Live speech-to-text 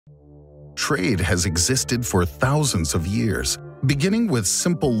trade has existed for thousands of years. Beginning with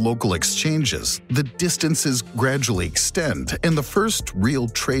simple local exchanges, the distances gradually extend and the first real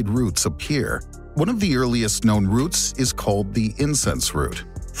trade routes appear. One of the earliest known routes is called the incense route.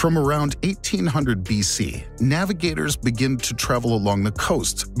 From around 1800 BC, navigators begin to travel along the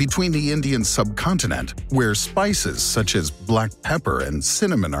coasts between the Indian subcontinent, where spices such as black pepper and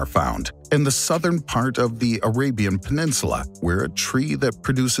cinnamon are found, and the southern part of the Arabian Peninsula, where a tree that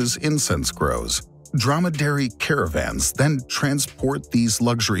produces incense grows. Dromedary caravans then transport these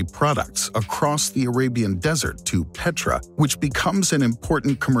luxury products across the Arabian desert to Petra, which becomes an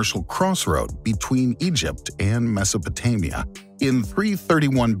important commercial crossroad between Egypt and Mesopotamia. In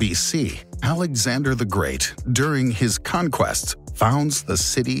 331 BC, Alexander the Great, during his conquests, founds the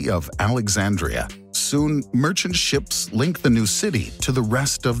city of Alexandria. Soon, merchant ships link the new city to the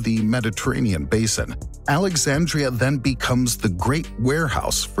rest of the Mediterranean basin. Alexandria then becomes the great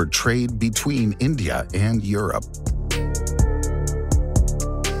warehouse for trade between India and Europe.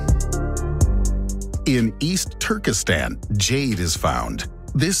 In East Turkestan, jade is found.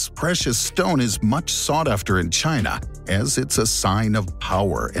 This precious stone is much sought after in China, as it's a sign of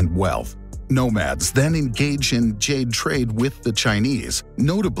power and wealth. Nomads then engage in jade trade with the Chinese,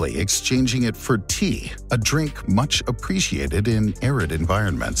 notably exchanging it for tea, a drink much appreciated in arid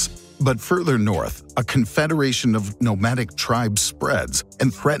environments. But further north, a confederation of nomadic tribes spreads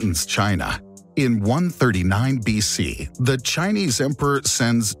and threatens China. In 139 BC, the Chinese emperor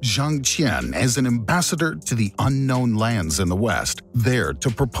sends Zhang Qian as an ambassador to the unknown lands in the west, there to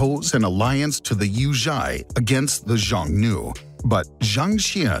propose an alliance to the Yuzhai against the Xiongnu. But Zhang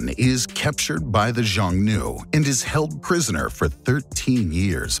Qian is captured by the Xiongnu and is held prisoner for 13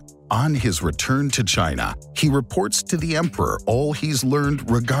 years. On his return to China, he reports to the emperor all he's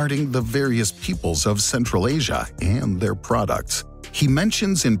learned regarding the various peoples of Central Asia and their products. He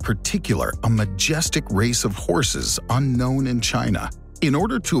mentions in particular a majestic race of horses unknown in China. In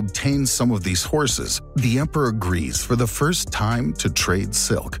order to obtain some of these horses, the emperor agrees for the first time to trade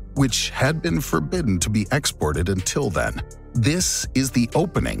silk, which had been forbidden to be exported until then. This is the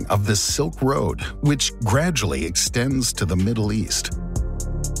opening of the Silk Road, which gradually extends to the Middle East.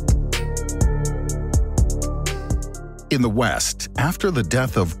 In the West, after the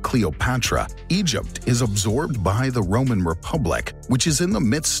death of Cleopatra, Egypt is absorbed by the Roman Republic, which is in the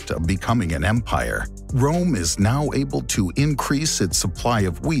midst of becoming an empire. Rome is now able to increase its supply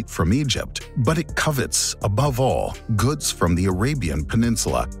of wheat from Egypt, but it covets, above all, goods from the Arabian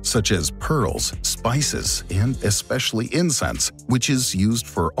Peninsula, such as pearls, spices, and especially incense, which is used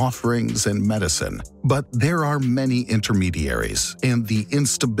for offerings and medicine. But there are many intermediaries, and the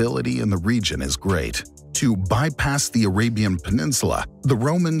instability in the region is great. To bypass the Arabian Peninsula, the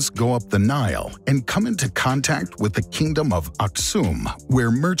Romans go up the Nile and come into contact with the kingdom of Aksum, where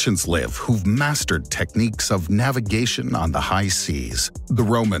merchants live who've mastered techniques of navigation on the high seas. The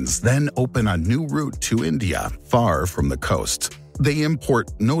Romans then open a new route to India, far from the coasts. They import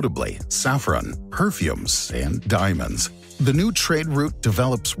notably saffron, perfumes, and diamonds. The new trade route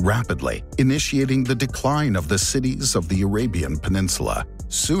develops rapidly, initiating the decline of the cities of the Arabian Peninsula.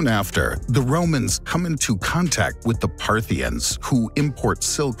 Soon after, the Romans come into contact with the Parthians, who import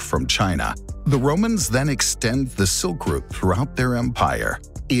silk from China. The Romans then extend the silk route throughout their empire.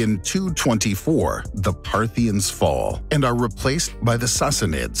 In 224, the Parthians fall and are replaced by the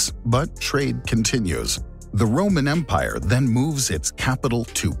Sassanids, but trade continues. The Roman Empire then moves its capital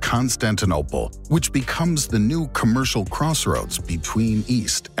to Constantinople, which becomes the new commercial crossroads between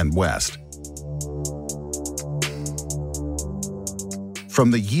East and West. From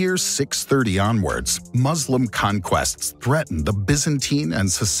the year 630 onwards, Muslim conquests threatened the Byzantine and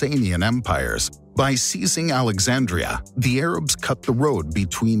Sasanian empires. By seizing Alexandria, the Arabs cut the road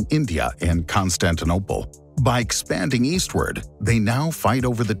between India and Constantinople. By expanding eastward, they now fight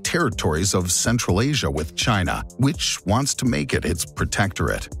over the territories of Central Asia with China, which wants to make it its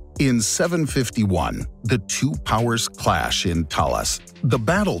protectorate. In 751, the two powers clash in Talas. The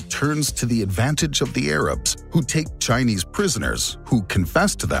battle turns to the advantage of the Arabs, who take Chinese prisoners, who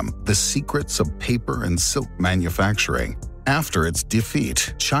confess to them the secrets of paper and silk manufacturing. After its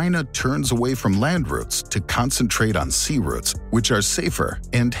defeat, China turns away from land routes to concentrate on sea routes, which are safer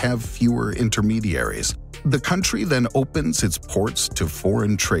and have fewer intermediaries. The country then opens its ports to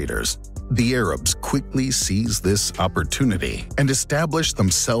foreign traders. The Arabs quickly seize this opportunity and establish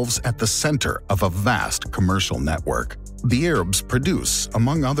themselves at the center of a vast commercial network. The Arabs produce,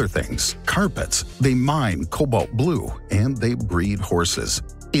 among other things, carpets, they mine cobalt blue, and they breed horses.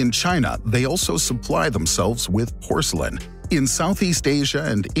 In China, they also supply themselves with porcelain. In Southeast Asia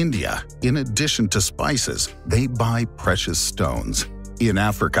and India, in addition to spices, they buy precious stones. In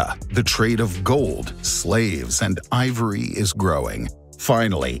Africa, the trade of gold, slaves, and ivory is growing.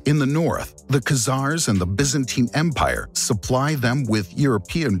 Finally, in the north, the Khazars and the Byzantine Empire supply them with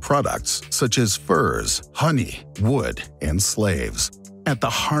European products such as furs, honey, wood, and slaves. At the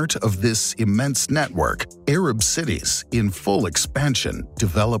heart of this immense network, Arab cities in full expansion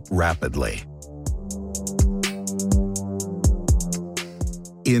develop rapidly.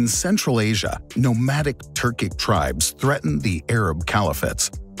 In Central Asia, nomadic Turkic tribes threatened the Arab caliphates.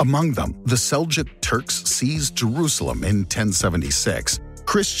 Among them, the Seljuk Turks seized Jerusalem in 1076.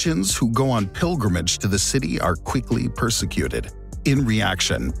 Christians who go on pilgrimage to the city are quickly persecuted. In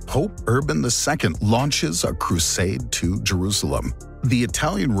reaction, Pope Urban II launches a crusade to Jerusalem. The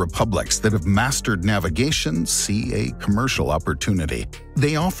Italian republics that have mastered navigation see a commercial opportunity.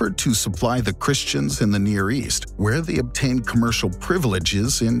 They offered to supply the Christians in the Near East, where they obtained commercial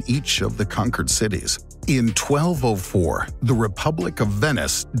privileges in each of the conquered cities. In 1204, the Republic of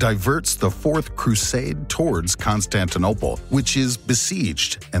Venice diverts the Fourth Crusade towards Constantinople, which is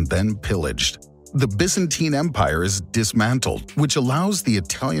besieged and then pillaged. The Byzantine Empire is dismantled, which allows the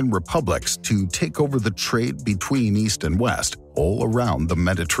Italian republics to take over the trade between East and West, all around the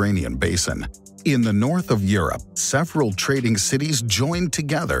Mediterranean basin. In the north of Europe, several trading cities joined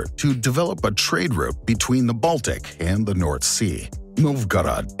together to develop a trade route between the Baltic and the North Sea.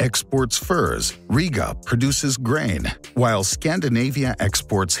 Novgorod exports furs, Riga produces grain, while Scandinavia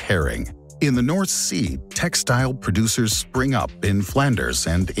exports herring. In the North Sea, textile producers spring up in Flanders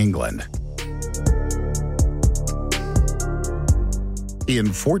and England. In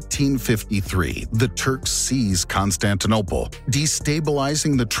 1453, the Turks seize Constantinople,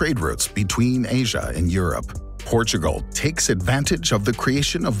 destabilizing the trade routes between Asia and Europe. Portugal takes advantage of the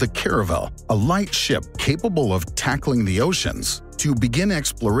creation of the caravel, a light ship capable of tackling the oceans, to begin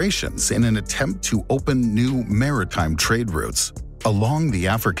explorations in an attempt to open new maritime trade routes. Along the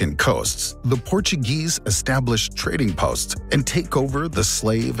African coasts, the Portuguese establish trading posts and take over the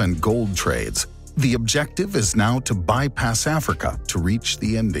slave and gold trades. The objective is now to bypass Africa to reach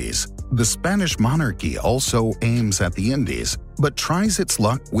the Indies. The Spanish monarchy also aims at the Indies, but tries its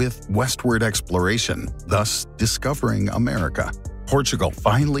luck with westward exploration, thus discovering America. Portugal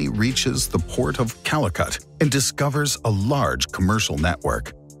finally reaches the port of Calicut and discovers a large commercial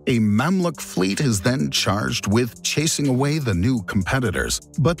network. A Mamluk fleet is then charged with chasing away the new competitors,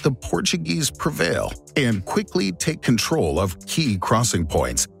 but the Portuguese prevail and quickly take control of key crossing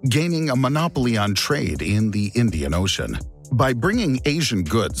points, gaining a monopoly on trade in the Indian Ocean. By bringing Asian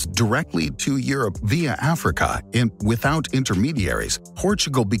goods directly to Europe via Africa and without intermediaries,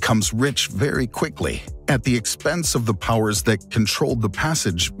 Portugal becomes rich very quickly, at the expense of the powers that controlled the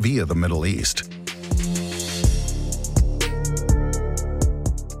passage via the Middle East.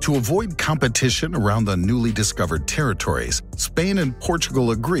 To avoid competition around the newly discovered territories, Spain and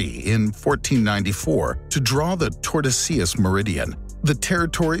Portugal agree in 1494 to draw the Tordesillas Meridian. The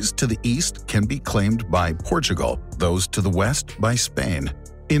territories to the east can be claimed by Portugal, those to the west by Spain.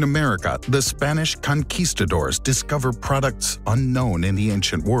 In America, the Spanish conquistadors discover products unknown in the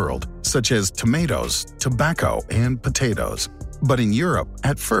ancient world, such as tomatoes, tobacco, and potatoes. But in Europe,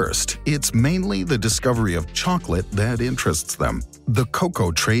 at first, it's mainly the discovery of chocolate that interests them. The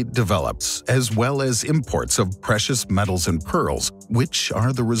cocoa trade develops, as well as imports of precious metals and pearls, which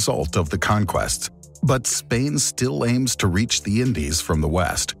are the result of the conquests. But Spain still aims to reach the Indies from the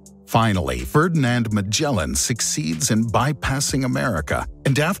west. Finally, Ferdinand Magellan succeeds in bypassing America,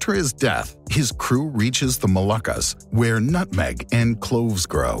 and after his death, his crew reaches the Moluccas, where nutmeg and cloves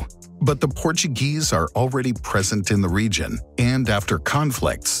grow. But the Portuguese are already present in the region, and after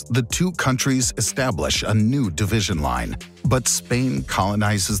conflicts, the two countries establish a new division line. But Spain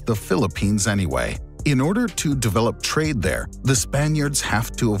colonizes the Philippines anyway. In order to develop trade there, the Spaniards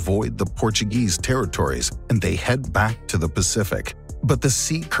have to avoid the Portuguese territories, and they head back to the Pacific. But the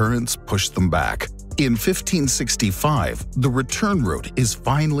sea currents push them back. In 1565, the return route is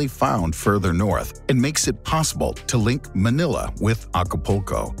finally found further north and makes it possible to link Manila with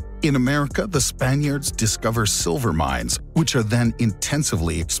Acapulco. In America, the Spaniards discover silver mines, which are then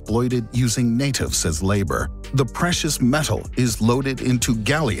intensively exploited using natives as labor. The precious metal is loaded into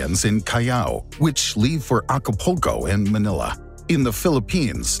galleons in Callao, which leave for Acapulco and Manila. In the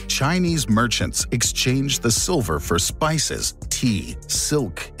Philippines, Chinese merchants exchange the silver for spices, tea,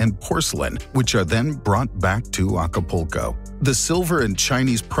 silk, and porcelain, which are then brought back to Acapulco. The silver and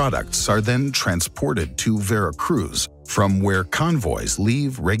Chinese products are then transported to Veracruz, from where convoys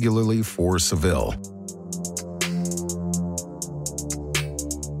leave regularly for Seville.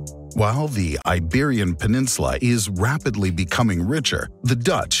 While the Iberian Peninsula is rapidly becoming richer, the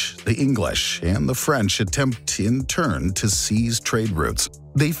Dutch, the English, and the French attempt in turn to seize trade routes.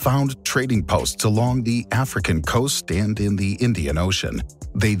 They found trading posts along the African coast and in the Indian Ocean.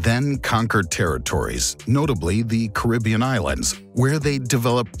 They then conquered territories, notably the Caribbean islands, where they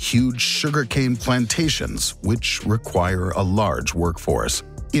developed huge sugarcane plantations, which require a large workforce.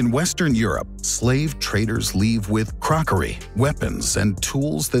 In Western Europe, slave traders leave with crockery, weapons, and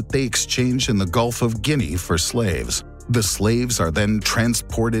tools that they exchange in the Gulf of Guinea for slaves. The slaves are then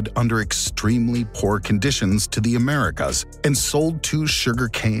transported under extremely poor conditions to the Americas and sold to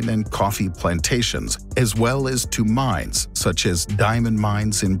sugarcane and coffee plantations, as well as to mines, such as diamond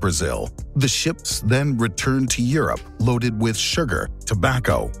mines in Brazil. The ships then return to Europe loaded with sugar,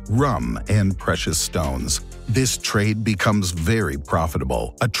 tobacco, rum, and precious stones. This trade becomes very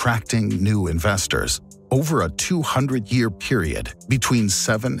profitable, attracting new investors. Over a 200-year period, between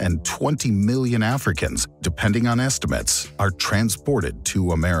 7 and 20 million Africans, depending on estimates, are transported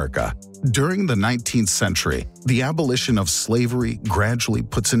to America. During the 19th century, the abolition of slavery gradually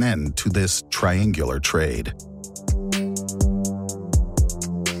puts an end to this triangular trade.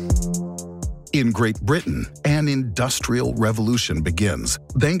 In Great Britain, an industrial revolution begins,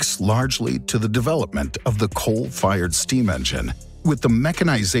 thanks largely to the development of the coal-fired steam engine. With the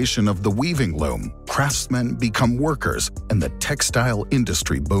mechanization of the weaving loom, craftsmen become workers and the textile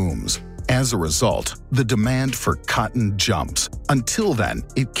industry booms. As a result, the demand for cotton jumps. Until then,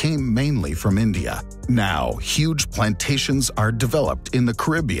 it came mainly from India. Now, huge plantations are developed in the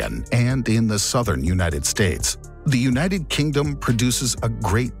Caribbean and in the southern United States. The United Kingdom produces a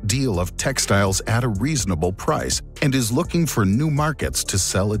great deal of textiles at a reasonable price and is looking for new markets to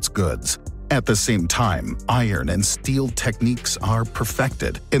sell its goods. At the same time, iron and steel techniques are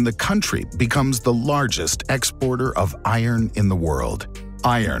perfected, and the country becomes the largest exporter of iron in the world.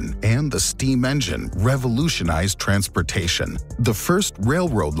 Iron and the steam engine revolutionized transportation. The first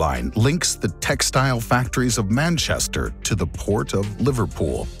railroad line links the textile factories of Manchester to the port of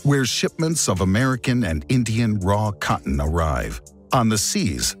Liverpool, where shipments of American and Indian raw cotton arrive. On the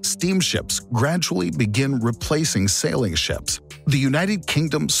seas, steamships gradually begin replacing sailing ships. The United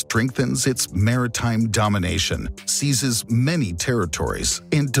Kingdom strengthens its maritime domination, seizes many territories,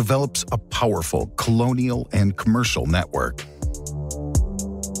 and develops a powerful colonial and commercial network.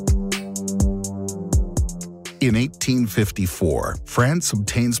 In 1854, France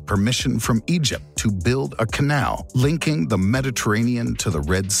obtains permission from Egypt to build a canal linking the Mediterranean to the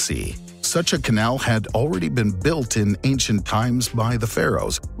Red Sea. Such a canal had already been built in ancient times by the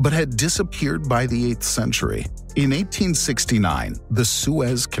pharaohs, but had disappeared by the 8th century. In 1869, the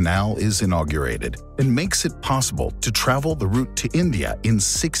Suez Canal is inaugurated and makes it possible to travel the route to India in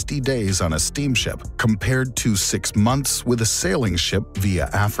 60 days on a steamship, compared to 6 months with a sailing ship via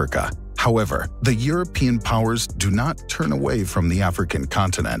Africa. However, the European powers do not turn away from the African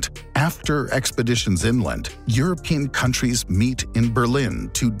continent. After expeditions inland, European countries meet in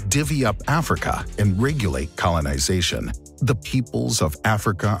Berlin to divvy up Africa and regulate colonization. The peoples of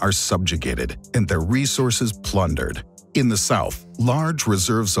Africa are subjugated and their resources plundered. In the south, large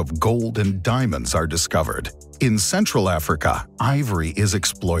reserves of gold and diamonds are discovered. In Central Africa, ivory is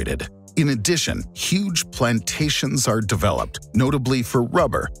exploited. In addition, huge plantations are developed, notably for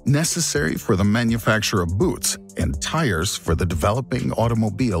rubber, necessary for the manufacture of boots, and tires for the developing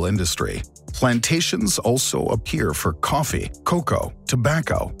automobile industry. Plantations also appear for coffee, cocoa,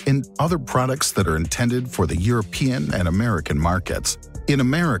 tobacco, and other products that are intended for the European and American markets. In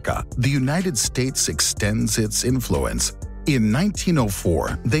America, the United States extends its influence. In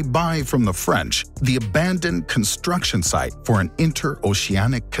 1904, they buy from the French the abandoned construction site for an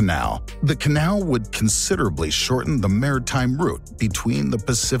interoceanic canal. The canal would considerably shorten the maritime route between the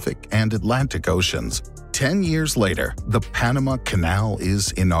Pacific and Atlantic Oceans. 10 years later, the Panama Canal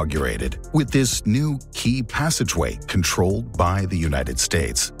is inaugurated, with this new key passageway controlled by the United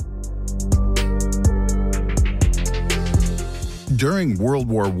States. During World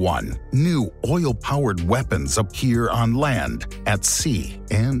War I, new oil-powered weapons appear on land, at sea,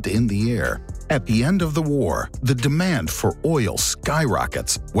 and in the air. At the end of the war, the demand for oil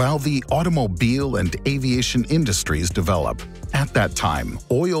skyrockets, while the automobile and aviation industries develop. At that time,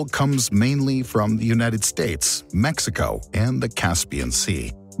 oil comes mainly from the United States, Mexico, and the Caspian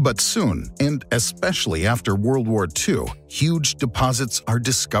Sea. But soon, and especially after World War II, huge deposits are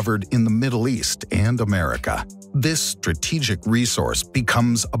discovered in the Middle East and America. This strategic resource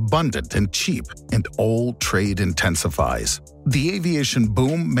becomes abundant and cheap, and all trade intensifies. The aviation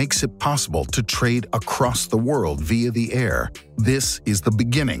boom makes it possible to trade across the world via the air. This is the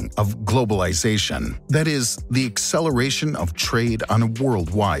beginning of globalization, that is, the acceleration of trade on a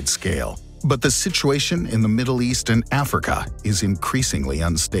worldwide scale. But the situation in the Middle East and Africa is increasingly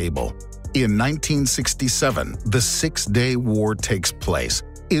unstable. In 1967, the Six-Day War takes place.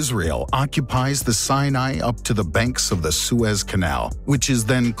 Israel occupies the Sinai up to the banks of the Suez Canal, which is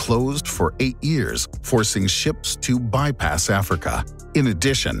then closed for 8 years, forcing ships to bypass Africa. In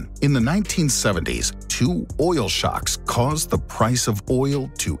addition, in the 1970s, 2 oil shocks caused the price of oil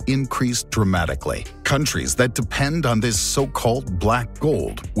to increase dramatically. Countries that depend on this so-called black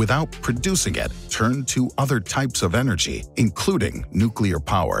gold without producing it turn to other types of energy, including nuclear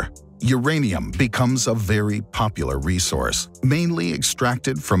power. Uranium becomes a very popular resource, mainly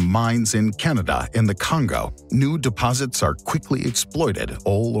extracted from mines in Canada and the Congo. New deposits are quickly exploited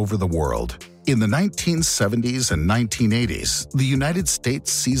all over the world. In the 1970s and 1980s, the United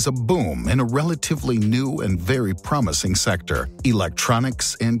States sees a boom in a relatively new and very promising sector,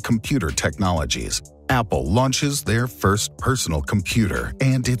 electronics and computer technologies. Apple launches their first personal computer,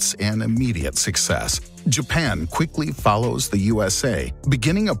 and it's an immediate success. Japan quickly follows the USA,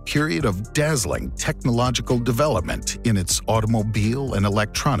 beginning a period of dazzling technological development in its automobile and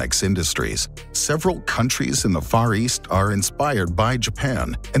electronics industries. Several countries in the Far East are inspired by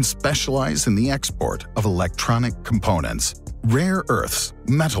Japan and specialize in the export of electronic components. Rare earths,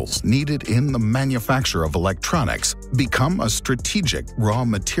 metals needed in the manufacture of electronics, become a strategic raw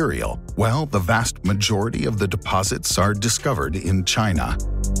material, while the vast majority of the deposits are discovered in China.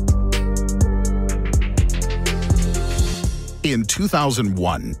 In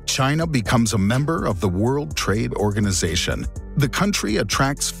 2001, China becomes a member of the World Trade Organization. The country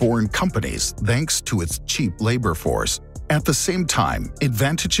attracts foreign companies thanks to its cheap labor force. At the same time,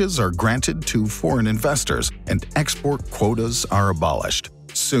 advantages are granted to foreign investors and export quotas are abolished.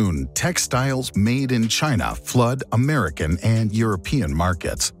 Soon, textiles made in China flood American and European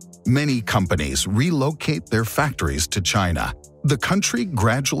markets. Many companies relocate their factories to China. The country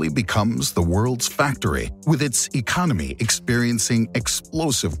gradually becomes the world's factory, with its economy experiencing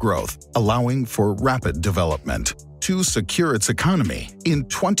explosive growth, allowing for rapid development. To secure its economy, in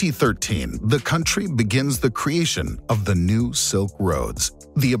 2013, the country begins the creation of the New Silk Roads.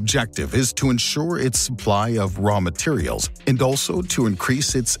 The objective is to ensure its supply of raw materials and also to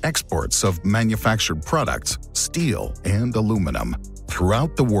increase its exports of manufactured products, steel, and aluminum.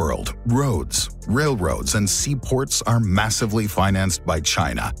 Throughout the world, roads, railroads, and seaports are massively financed by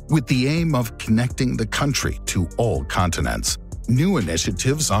China, with the aim of connecting the country to all continents. New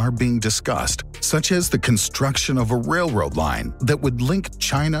initiatives are being discussed, such as the construction of a railroad line that would link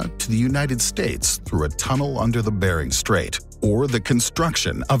China to the United States through a tunnel under the Bering Strait, or the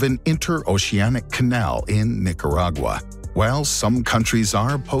construction of an interoceanic canal in Nicaragua. While some countries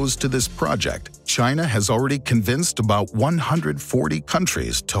are opposed to this project, China has already convinced about 140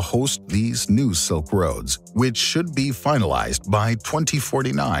 countries to host these new Silk Roads, which should be finalized by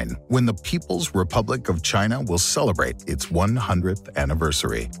 2049, when the People's Republic of China will celebrate its 100th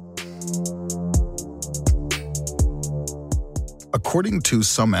anniversary. According to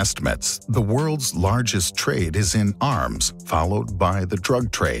some estimates, the world's largest trade is in arms, followed by the drug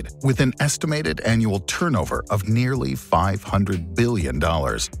trade, with an estimated annual turnover of nearly $500 billion.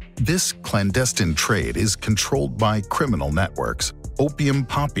 This clandestine trade is controlled by criminal networks. Opium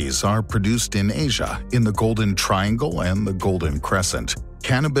poppies are produced in Asia, in the Golden Triangle and the Golden Crescent.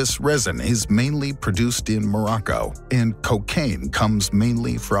 Cannabis resin is mainly produced in Morocco, and cocaine comes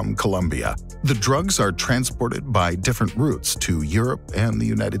mainly from Colombia. The drugs are transported by different routes to Europe and the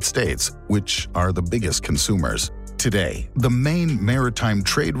United States, which are the biggest consumers. Today, the main maritime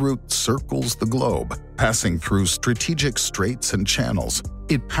trade route circles the globe, passing through strategic straits and channels.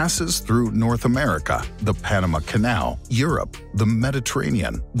 It passes through North America, the Panama Canal, Europe, the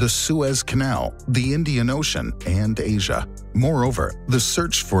Mediterranean, the Suez Canal, the Indian Ocean, and Asia. Moreover, the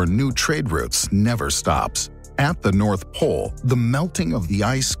search for new trade routes never stops. At the North Pole, the melting of the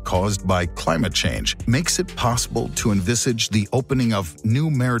ice caused by climate change makes it possible to envisage the opening of new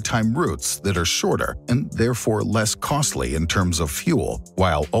maritime routes that are shorter and therefore less costly in terms of fuel,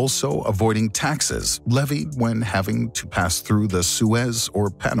 while also avoiding taxes levied when having to pass through the Suez or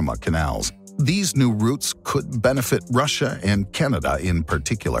Panama canals. These new routes could benefit Russia and Canada in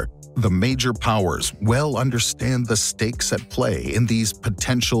particular. The major powers well understand the stakes at play in these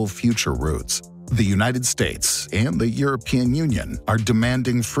potential future routes. The United States and the European Union are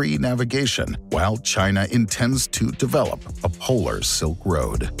demanding free navigation, while China intends to develop a polar Silk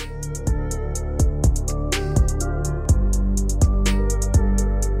Road.